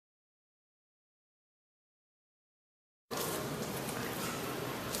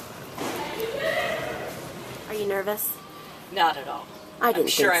you nervous? Not at all. I didn't I'm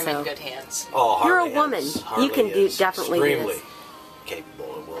sure think so. I'm in good hands. Oh, You're Harley a woman. Harley You can definitely do extremely this.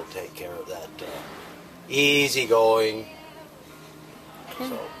 capable and will take care of that. Easygoing. Okay.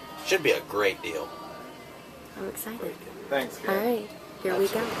 So, should be a great deal. I'm excited. Great deal. Thanks, All Kate. right, here we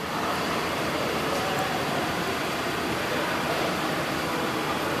go.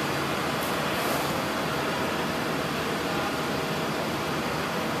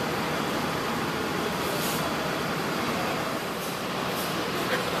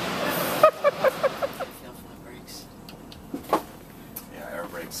 Feel for the brakes. Yeah, air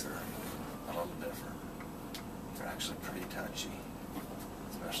brakes are a little different. They're actually pretty touchy,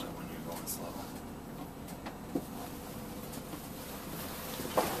 especially when you're going slow.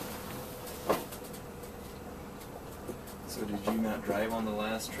 So did you not drive on the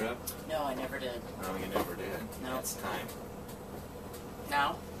last trip? No, I never did. No, you never did. No. It's time.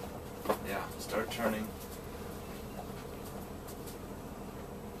 Now? Yeah, start turning.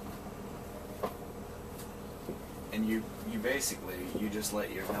 And you basically, you just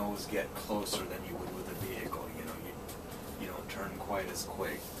let your nose get closer than you would with a vehicle. You know, you don't turn quite as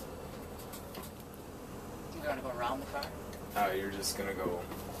quick. You want to go around the car? You're just gonna go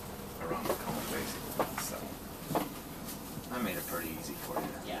around the cone basically. So I made it pretty easy for you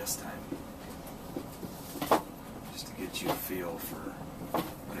this time, just to get you a feel for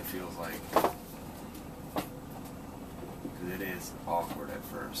what it feels like. Because it is awkward at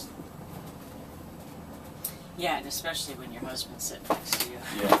first. Yeah, and especially when your husband's sitting next to you.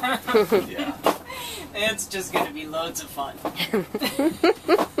 Yeah. Yeah. It's just going to be loads of fun.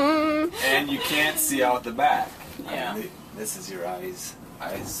 And you can't see out the back. Yeah. I mean, this is your eyes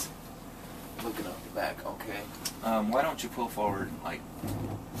looking out the back. Okay. Why don't you pull forward like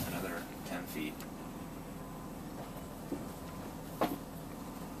another 10 feet?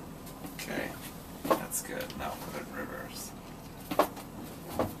 Okay. That's good. Now put it in reverse.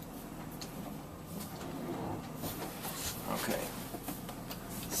 Okay.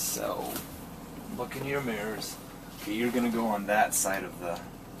 So, look in your mirrors. Okay, you're gonna go on that side of the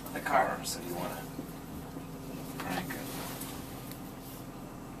car, so you wanna crank it.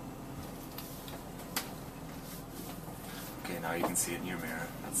 Okay, now you can see it in your mirror.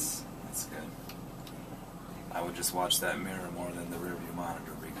 That's good. I would just watch that mirror more than the rearview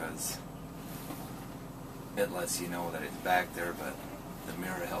monitor because it lets you know that it's back there, but the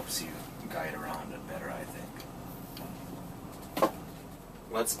mirror helps you guide around it better, I think.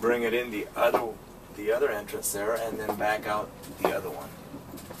 Let's bring it in the other entrance there, and then back out the other one.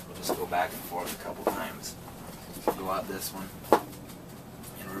 We'll just go back and forth a couple times. Go out this one,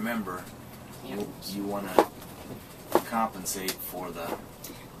 and remember, you want to compensate for the.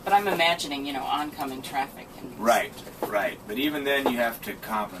 But I'm imagining, oncoming traffic. And Right. But even then, you have to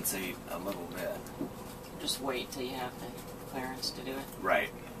compensate a little bit. Just wait till you have the clearance to do it. Right.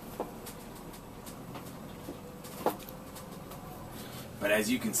 But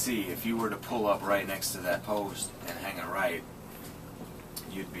as you can see, if you were to pull up right next to that post and hang it right,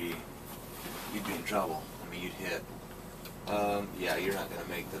 you'd be in trouble. I mean, you'd hit. Yeah, you're not going to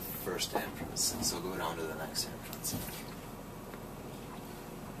make the first entrance, so go down to the next entrance.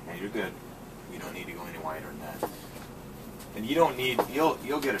 Yeah, you're good. You don't need to go any wider than that. And you don't need, you'll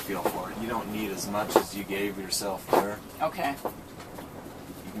get a feel for it. You don't need as much as you gave yourself there. Okay.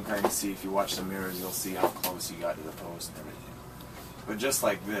 You can kind of see, if you watch the mirrors, you'll see how close you got to the post and everything. But just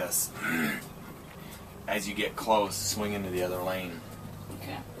like this, as you get close, swing into the other lane.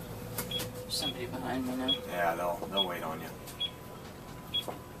 Okay. There's somebody behind me now. Yeah, they'll wait on you.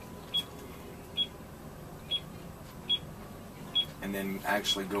 And then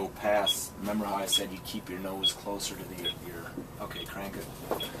actually go past. Remember how I said you keep your nose closer to your. Okay, crank it.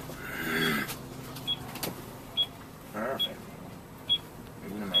 Perfect.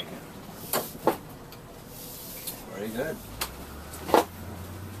 You're gonna make it. Very good.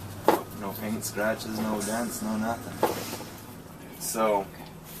 No paint scratches, no dents, no nothing. So,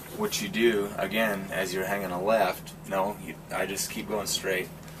 what you do, again, as you're hanging a left, I just keep going straight.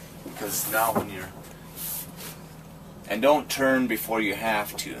 Because now when you're... And don't turn before you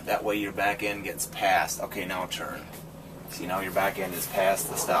have to. That way your back end gets past. Okay, now turn. See, now your back end is past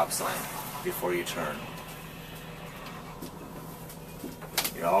the stop sign before you turn.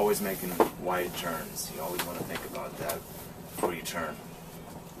 You're always making wide turns. You always want to think about that before you turn.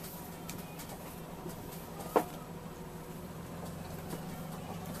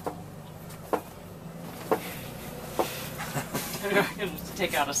 I'm going to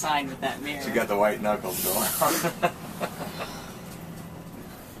take out a sign with that mirror. You got the white knuckles going on.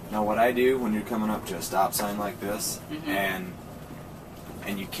 Now what I do when you're coming up to a stop sign like this, and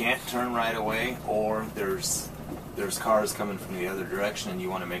and you can't turn right away, or there's cars coming from the other direction and you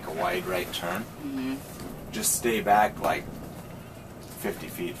want to make a wide right turn, just stay back like 50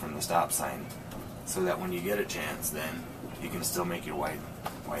 feet from the stop sign, so that when you get a chance, then you can still make your wide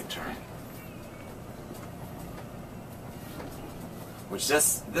turn. Which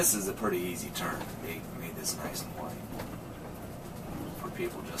this is a pretty easy turn. They made this nice and wide for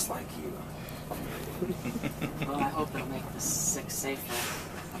people just like you. Well, I hope it'll make the 6 safer.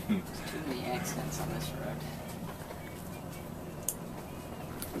 Too many accidents on this road.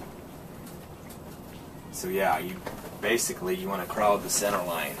 So yeah, you want to crowd the center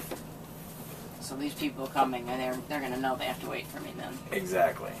line. So these people coming, and they're going to know they have to wait for me then.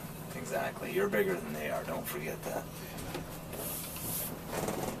 Exactly. You're bigger than they are. Don't forget that.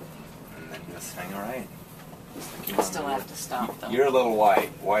 And then just hang all right. You still have to stop though. You're a little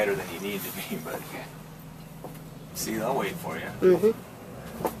wider than you need to be, but see, they'll wait for you. Mm-hmm.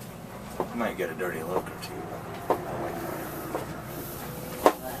 You might get a dirty look or two, but I'll wait for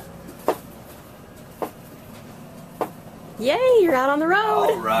you. Yay, you're out on the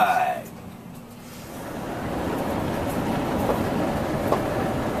road. All right.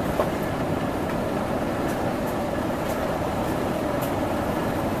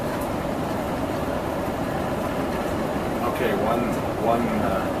 Okay, one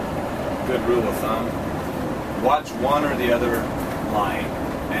good rule of thumb: watch one or the other line,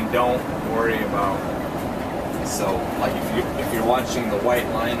 and don't worry about. So, like if you're watching the white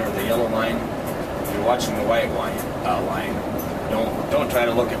line or the yellow line, if you're watching the white line, don't try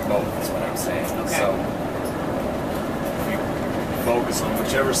to look at both. Is what I'm saying. Okay. So, if you focus on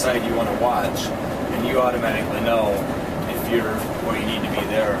whichever side you want to watch, and you automatically know if you're where you need to be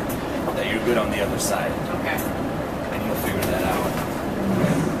there, that you're good on the other side. Okay. And you'll figure that out.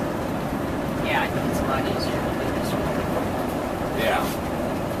 Yeah, I think it's a lot easier to do this one. Yeah.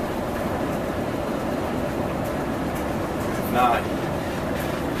 If not,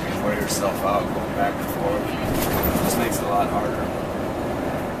 you can wear yourself out going back and forth. It just makes it a lot harder.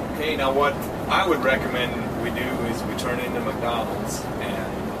 Okay, now what I would recommend we do is we turn into McDonald's, and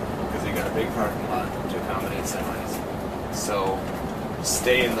because they got a big parking lot to accommodate semis. So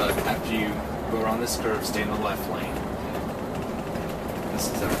stay in the, after you go around this curve, stay in the left lane. This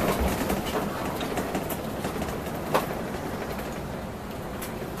is our normal turnaround.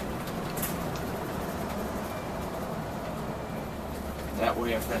 That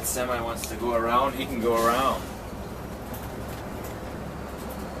way, if that semi wants to go around, he can go around.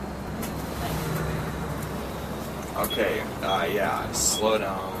 Okay, yeah, slow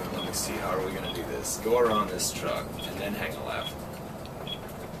down. Let me see, how are we going to do this? Go around this truck, and then hang a left.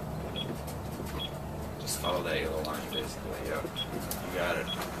 Just follow that yellow line, basically, yep. You got it.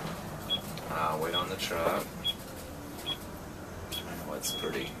 Wait on the truck. I know it's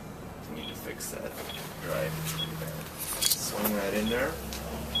pretty. You need to fix that. Right. Swing right in there.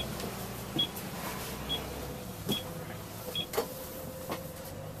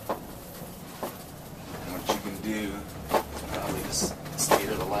 And what you can do, probably just stay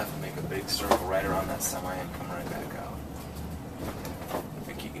to the left and make a big circle right around that semi and come right back out.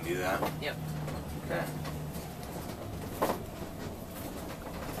 Think you can do that? Yep. Okay.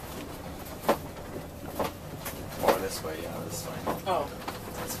 Or this way, yeah, that's fine. Oh.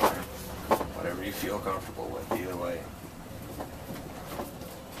 That's fine. Whatever you feel comfortable with, either way.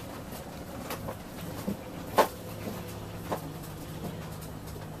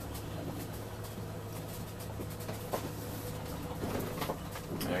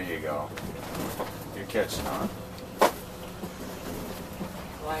 There you go. You're catching on.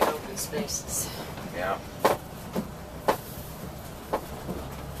 Wide open spaces. Yeah.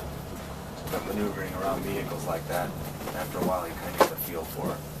 But maneuvering around vehicles like that, after a while you kind of get a feel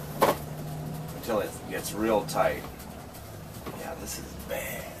for it. Until it gets real tight. Yeah, this is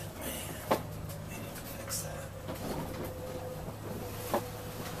bad, man. I need to fix that.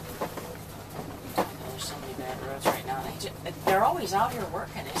 There's so many bad roads right now. They're always out here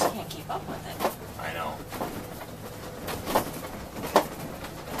working. They just can't keep up with it. I know.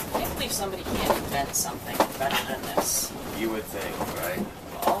 I can't believe somebody can't invent something better than this. You would think, right?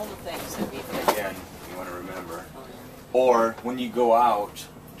 All the things that we've done. Again, you want to remember. Oh, yeah. Or, when you go out,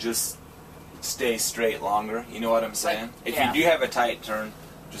 just stay straight longer. You know what I'm saying? If yeah. you do have a tight turn,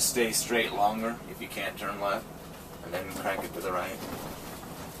 just stay straight longer if you can't turn left. And then crank it to the right.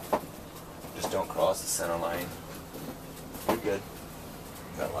 Just don't cross the center line. You're good.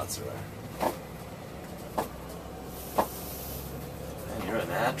 Got lots of room. Man, you're a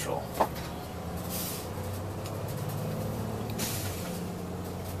natural.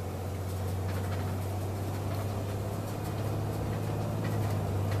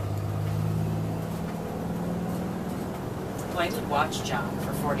 I did watch John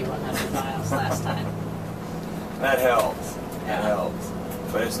for 4,100 miles last time. That helps. Yeah. That helps.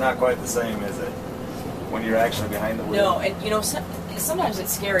 But it's not quite the same, is it? When you're actually behind the wheel. No, and you know, sometimes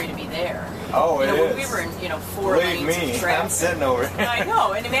it's scary to be there. Oh, you know, it when is. we were in, you know, 4 Believe lanes me, of traffic. I'm sitting over here. I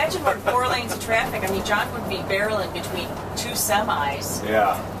know, and imagine what 4 lanes of traffic. I mean, John would be barreling between 2 semis,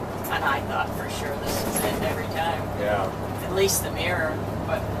 Yeah, and I thought for sure this was it every time. yeah. At least the mirror,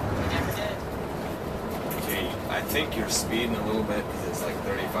 but we never did. Okay, I think you're speeding a little bit because it's like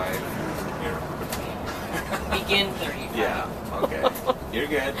 35 here. Begin 35. Yeah, okay. You're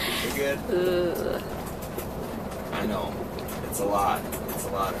good. You're good. Ugh. I know. It's a lot. It's a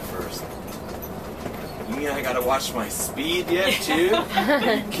lot at first. You mean I gotta watch my speed yet, too?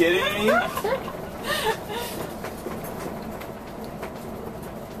 Are you kidding me?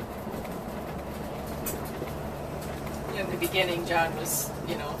 In the beginning, John was,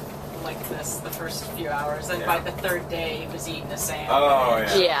 you know, like this the first few hours, and Yeah. by the 3rd day, he was eating a sandwich. Oh,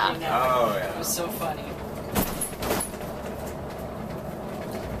 yeah. Yeah. You know, Oh, yeah. It was so funny.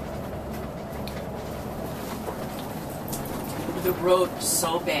 The road was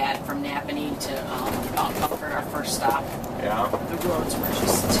so bad from Napanee to Mount Comfort, our first stop. Yeah? The roads were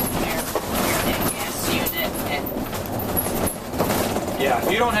just terrible. That gas unit, and Yeah,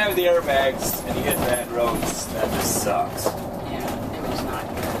 if you don't have the airbags and you hit bad roads, that just sucks. yeah, it was not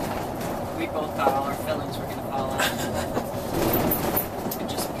good. We both thought all our fillings were going to fall out. And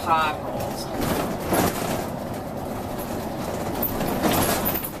just potholes.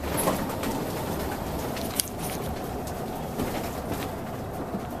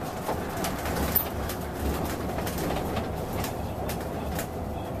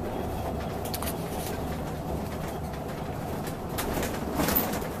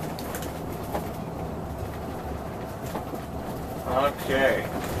 Okay,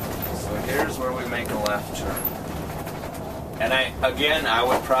 so here's where we make a left turn. And I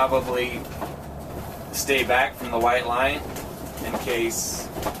would probably stay back from the white line in case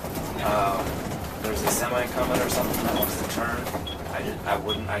there's a semi coming or something that wants to turn.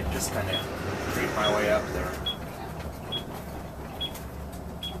 I'd just kind of creep my way up there.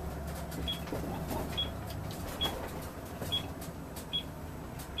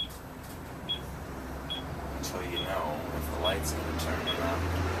 Until you know if the light's going to turn around.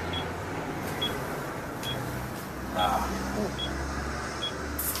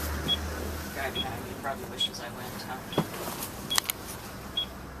 God, he probably wishes I went, huh?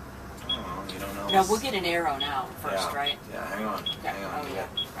 Oh, you don't know. Now, we'll get an arrow now first, Yeah. right? Yeah, hang on. Yeah. Hang on. Oh, yeah.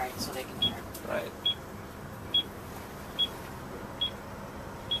 Right, so they can hear. Right.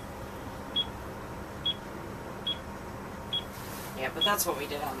 Yeah, but that's what we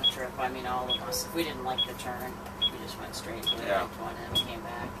did on the trip. I mean, all of us. If we didn't like the turn, we just went straight to the Yeah. next one and came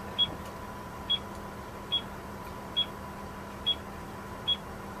back.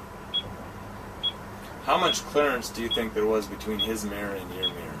 How much clearance do you think there was between his mirror and your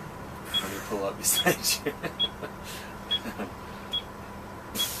mirror when you pull up beside you?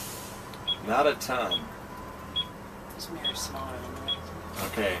 Not a ton. This mirror's smaller than that.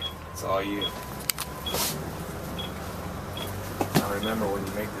 Okay, it's all you. Now remember, when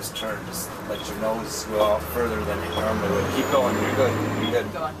you make this turn, just let your nose go out further than it normally would. Keep going. You're good. You're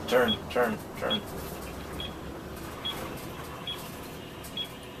good. Go on. Turn, turn, turn.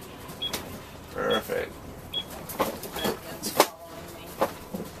 Perfect. My back end's following me.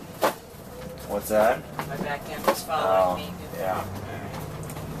 What's that? My back end was following me. Yeah.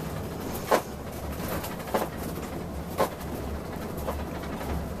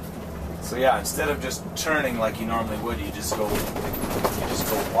 So yeah, instead of just turning like you normally would, you just go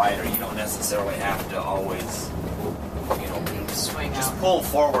wider. You don't necessarily have to always, Swing just out. pull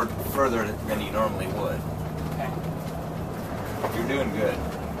forward further than you normally would. Okay. You're doing good.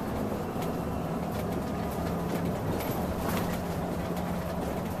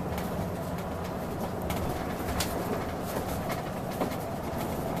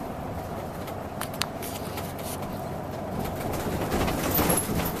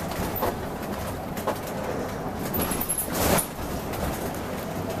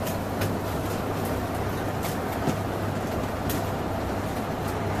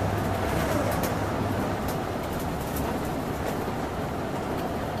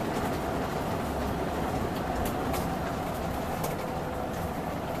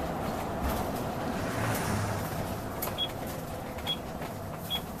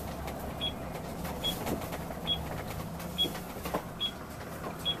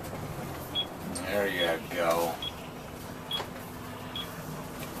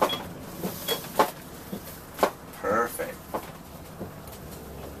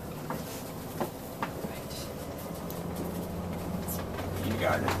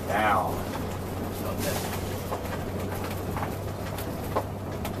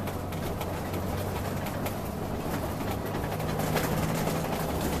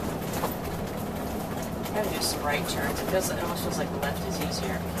 right turns. It almost feels like the left is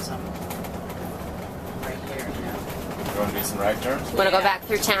easier because I'm right here now. You want to do some right turns? Want to go back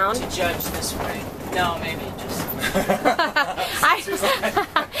through town? To judge this way. No, maybe just. She's like,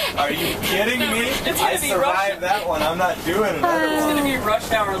 are you kidding me? It's I gonna be survived rush. that one. I'm not doing another It's one. gonna be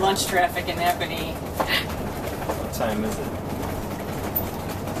rush hour lunch traffic in Napanee. What time is it?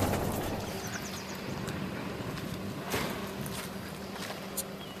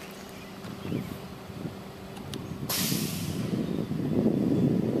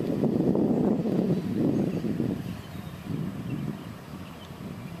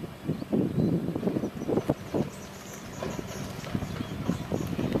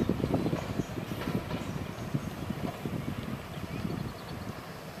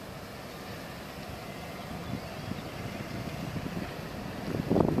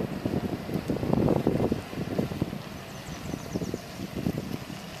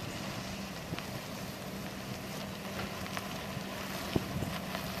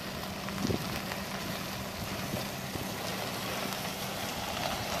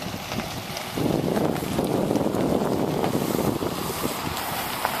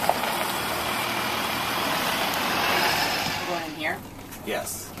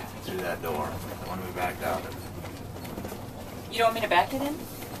 Yes, through that door, the one we backed out of. You don't want me to back it in?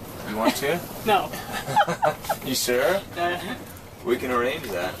 You want to? No. You sure? We can arrange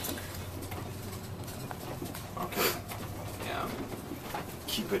that. Okay. Yeah.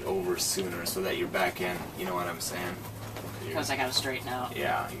 Keep it over sooner so that you're back in. You know what I'm saying? Because I gotta straighten out.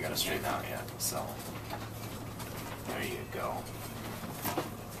 Yeah, you gotta straighten out, yeah. So, there you go.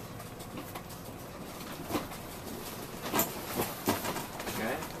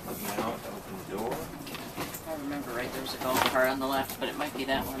 Okay, looking out, open the door. If I remember right, there was a golf cart on the left, but it might be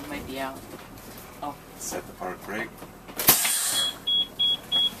that one. It might be out. Oh. Set the park brake.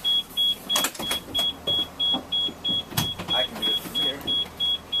 I can do it from here.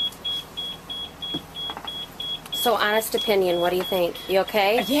 So, honest opinion, what do you think? You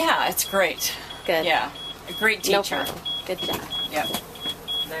okay? Yeah, it's great. Good. Yeah. A great No teacher. problem. Good job. Yep.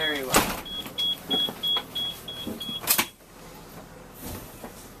 Very well.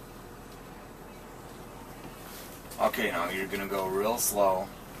 Okay, now you're gonna go real slow,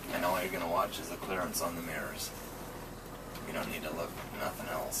 and all you're gonna watch is the clearance on the mirrors. You don't need to look at nothing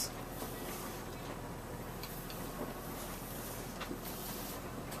else.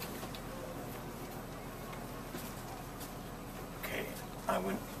 Okay, I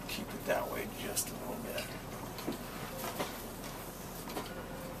would keep it that way just a little bit.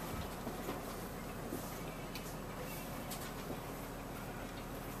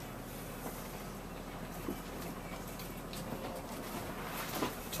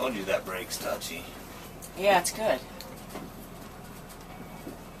 Told you that brake's touchy. Yeah, it's good.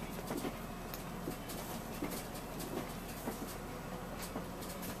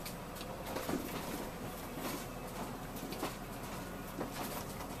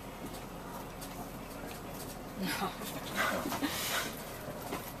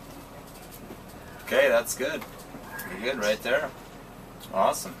 Okay, that's good. You're good right there.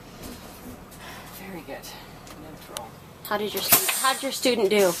 Awesome. Very good. Neutral. How did your student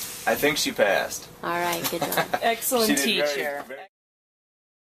do? I think she passed. All right, good job. Excellent She did teacher. very